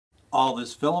All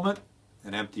this filament,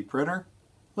 an empty printer,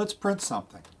 let's print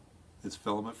something. It's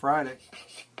Filament Friday.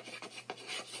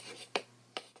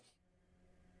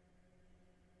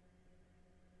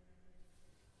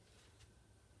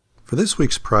 For this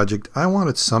week's project, I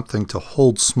wanted something to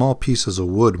hold small pieces of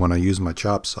wood when I use my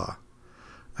chop saw.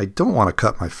 I don't want to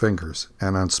cut my fingers,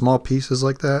 and on small pieces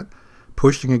like that,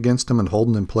 pushing against them and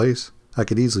holding in place, I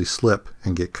could easily slip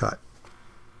and get cut.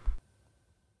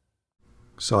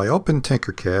 So I opened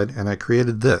Tinkercad and I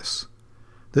created this.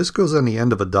 This goes on the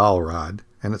end of a dowel rod,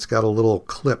 and it's got a little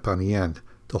clip on the end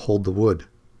to hold the wood.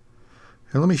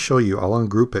 And let me show you, I'll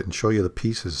ungroup it and show you the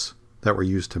pieces that were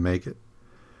used to make it.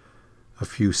 A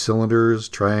few cylinders,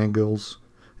 triangles,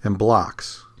 and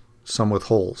blocks, some with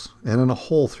holes, and then a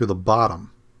hole through the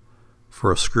bottom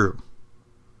for a screw.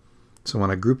 So when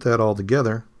I group that all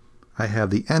together, I have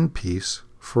the end piece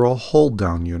for a hold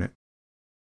down unit.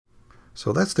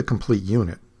 So that's the complete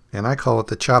unit, and I call it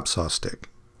the chop saw stick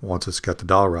once it's got the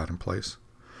dowel rod in place.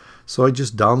 So I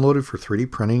just downloaded for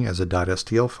 3D printing as a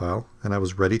 .stl file, and I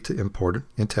was ready to import it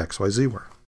into XYZware.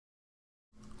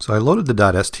 So I loaded the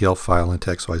 .stl file into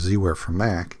XYZware from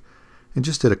Mac and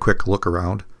just did a quick look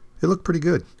around. It looked pretty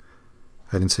good.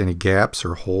 I didn't see any gaps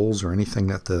or holes or anything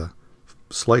that the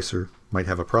slicer might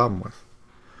have a problem with.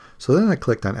 So then I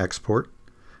clicked on Export,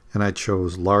 and I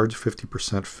chose large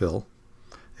 50% fill,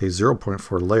 a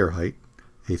 0.4 layer height,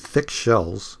 a thick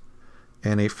shells,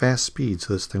 and a fast speed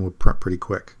so this thing would print pretty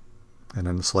quick. And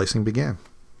then the slicing began.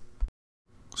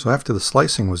 So after the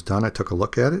slicing was done, I took a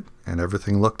look at it, and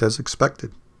everything looked as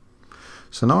expected.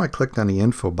 So now I clicked on the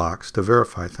info box to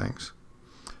verify things.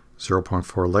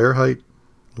 0.4 layer height,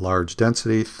 large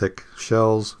density, thick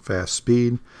shells, fast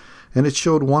speed, and it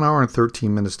showed 1 hour and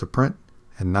 13 minutes to print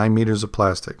and 9 meters of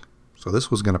plastic. So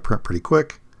this was going to print pretty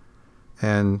quick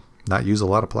and not use a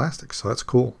lot of plastic, so that's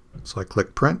cool. So I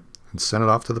clicked print and sent it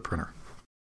off to the printer.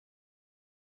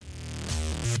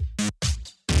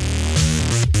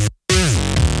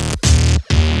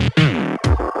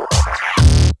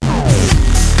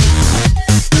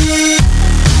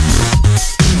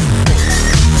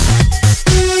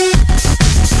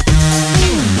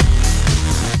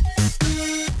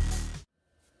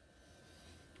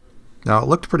 Now it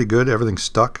looked pretty good, everything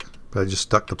stuck, but I just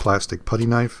stuck the plastic putty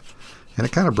knife and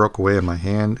it kind of broke away in my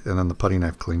hand, and then the putty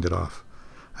knife cleaned it off.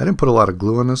 I didn't put a lot of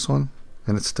glue on this one,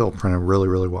 and it still printed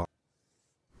really well.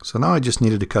 So now I just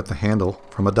needed to cut the handle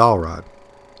from a dowel rod.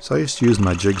 So I just used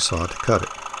my jigsaw to cut it.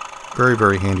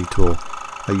 Very handy tool.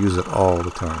 I use it all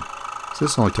the time. So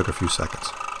this only took a few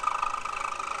seconds.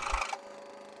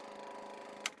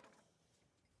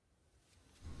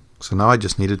 So now I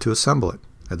just needed to assemble it.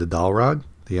 I had the dowel rod,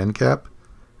 the end cap,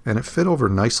 and it fit over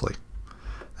nicely.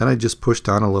 Then I just pushed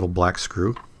on a little black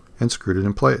screw and screwed it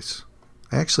in place.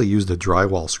 I actually used a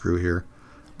drywall screw here,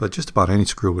 but just about any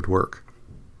screw would work.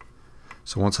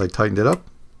 So once I tightened it up,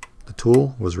 the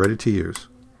tool was ready to use.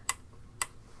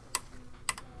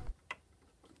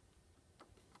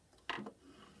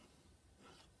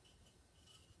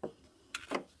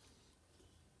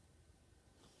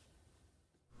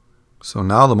 So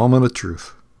now the moment of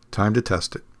truth. Time to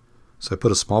test it. So I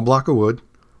put a small block of wood.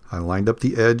 I lined up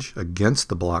the edge against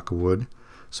the block of wood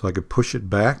so I could push it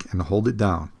back and hold it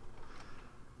down.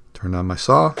 Turned on my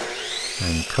saw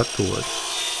and cut the wood.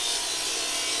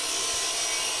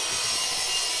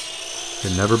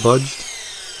 It never budged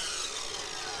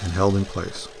and held in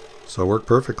place. So it worked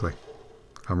perfectly.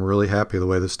 I'm really happy the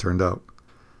way this turned out.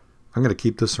 I'm going to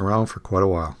keep this around for quite a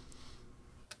while.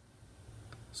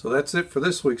 So that's it for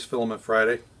this week's Filament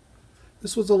Friday.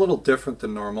 This was a little different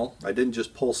than normal. I didn't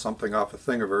just pull something off of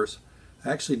Thingiverse. I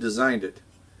actually designed it.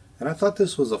 And I thought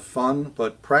this was a fun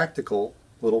but practical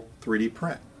little 3D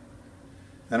print.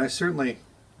 And I certainly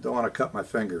don't want to cut my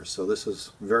fingers, so this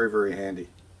is very handy.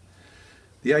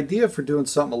 The idea for doing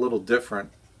something a little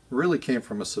different really came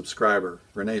from a subscriber.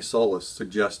 Renee Solis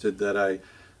suggested that I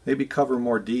maybe cover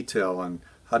more detail on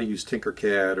how to use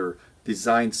Tinkercad or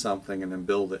design something and then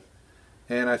build it.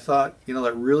 And I thought, you know,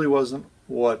 that really wasn't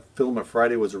what Filament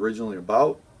Friday was originally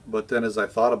about, but then as I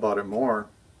thought about it more,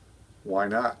 why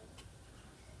not?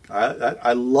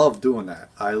 I love doing that.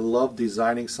 I love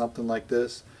designing something like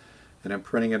this and then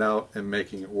printing it out and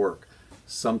making it work.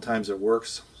 Sometimes it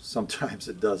works, sometimes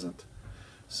it doesn't.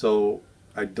 So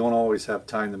I don't always have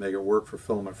time to make it work for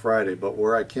Filament Friday, but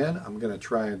where I can, I'm going to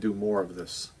try and do more of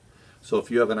this. So if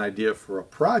you have an idea for a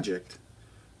project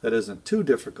that isn't too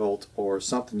difficult or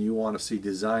something you want to see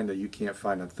designed that you can't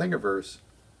find on Thingiverse,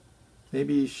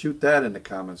 maybe shoot that in the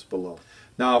comments below.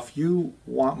 Now if you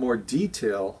want more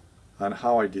detail on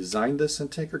how I designed this in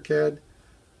Tinkercad,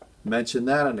 mention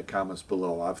that in the comments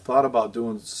below. I've thought about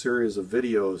doing a series of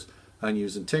videos on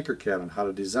using Tinkercad on how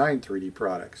to design 3D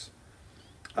products.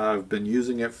 I've been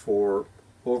using it for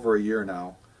over a year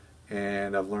now,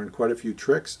 and I've learned quite a few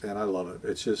tricks, and I love it.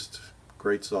 It's just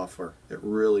great software. It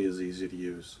really is easy to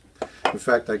use. In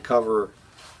fact, I cover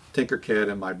Tinkercad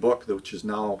in my book, which is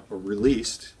now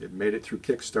released. It made it through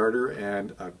Kickstarter,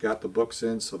 and I've got the books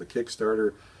in, so the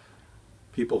Kickstarter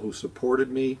people who supported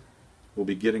me will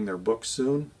be getting their books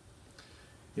soon.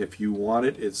 If you want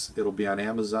it, it'll be on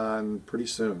Amazon pretty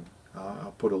soon.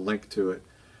 I'll put a link to it.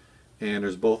 And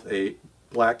there's both a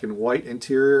black and white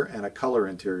interior and a color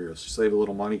interior. So save a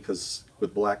little money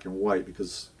with black and white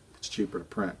because it's cheaper to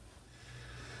print.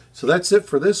 So that's it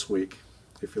for this week.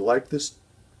 If you like this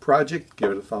project,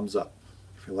 give it a thumbs up.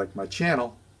 If you like my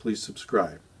channel, please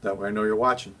subscribe. That way I know you're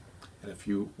watching. And if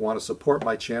you want to support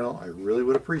my channel, I really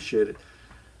would appreciate it.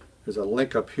 There's a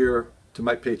link up here to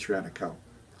my Patreon account.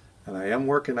 And I am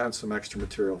working on some extra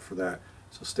material for that,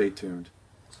 so stay tuned.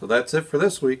 So that's it for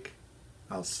this week.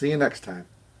 I'll see you next time.